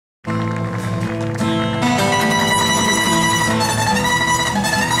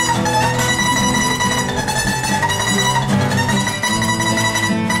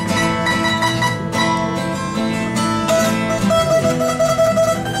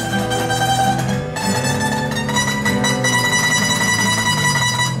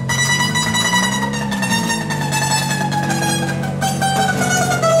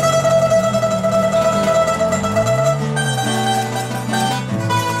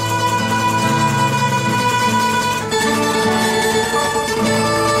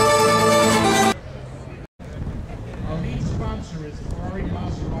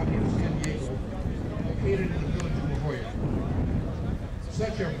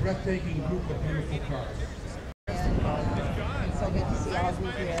breathtaking group of beautiful cars. It's so good to see all of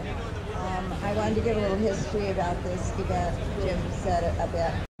you here. I wanted to give a little history about this event. Jim said it a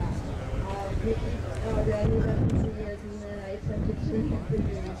bit. I knew them for 2 years, and then I attempted to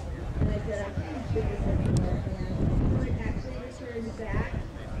introduce, and I said I can't do this anymore. And so it actually returned back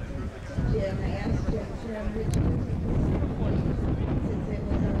to Jim. I asked Jim, which since it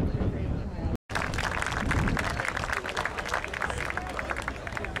was our great child.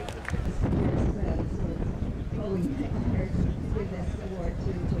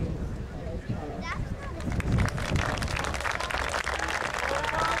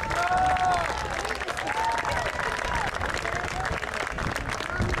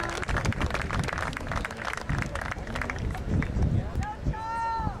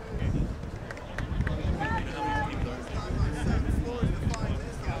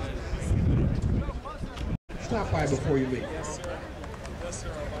 Stop by before you leave.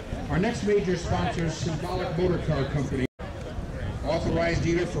 Our next major sponsor is Symbolic Motor Car Company, authorized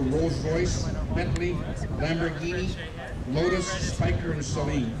dealer for Rolls-Royce, Bentley, Lamborghini, Lotus, Spiker, and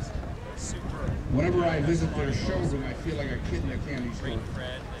Saleen. Whenever I visit their showroom, I feel like a kid in a candy store.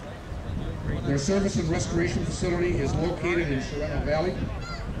 Their service and restoration facility is located in Sherano Valley.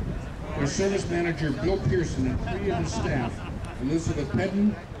 Their service manager, Bill Pearson, and 3 of his staff, Elizabeth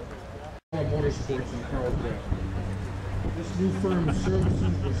Pedden, Motorsports in Carlsbad. This new firm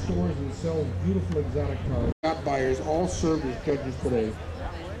services, restores, and sells beautiful exotic cars. Yacht buyers all served as judges today.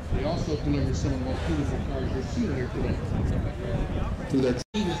 They also deliver some of the most beautiful cars you're seeing here today. Their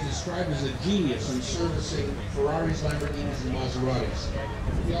team is described as a genius in servicing Ferraris, Lamborghinis, and Maseratis.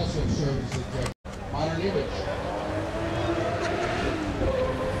 He also serves as a judge. Modern Image.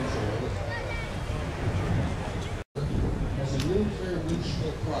 Has a new clear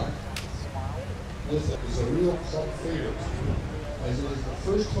windshield product. Is a real cult favorite, as it is the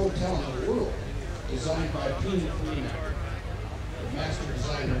first hotel in the world designed by Pino Farina, the master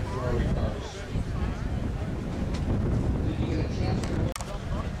designer of Ferrari cars. Did you get a chance to look?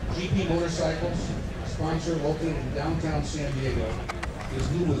 GP Motorcycles, sponsor located in downtown San Diego, is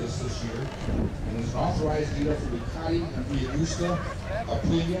new with us this year and is an authorized dealer for Ducati and Viagusta,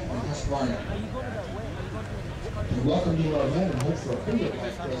 Aprilia, and Husqvarna. We welcome you to our event and hope for a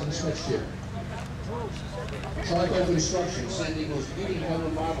Aprilia-like presence next year. Charcoal Construction, San Diego's leading home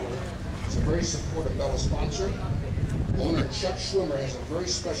remodeler, is a very supportive fellow sponsor. Owner Chuck Schwimmer has a very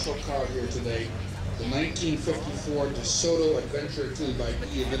special car here today, the 1954 DeSoto Adventure 2 by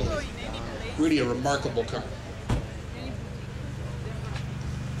E of Italy. Really a remarkable car.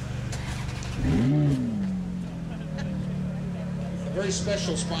 A very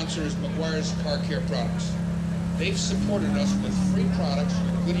special sponsor is McGuire's Car Care Products. They've supported us with free products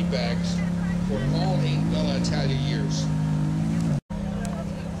and goodie bags for all 8 Bella Italia years.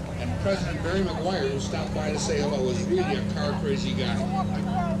 And President Barry McGuire, who stopped by to say hello, is really a car-crazy guy.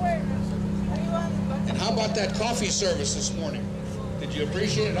 And how about that coffee service this morning? Did you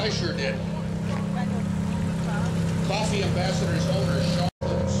appreciate it? I sure did. Coffee Ambassador's owner, Sean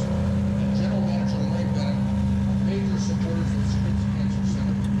Lewis, and General Manager Larry Bennett, major supporters of the Scripps Cancer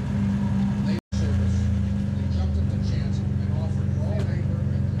Center. They service, they jumped at the chance and offered all labor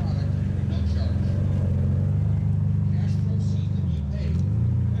and product no charge. Cash proceeds that you pay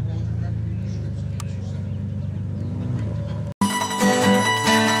will go directly to the Scripps Cancer Center.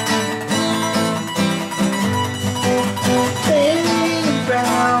 Big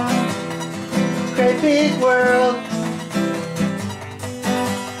brown, great big world.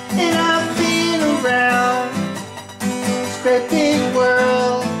 And I've been around this great big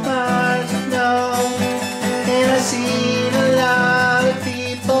world, I know. And I've seen a lot of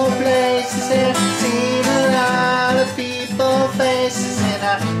people, places, and I've seen a lot of people, faces, and I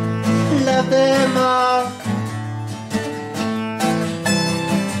love them all.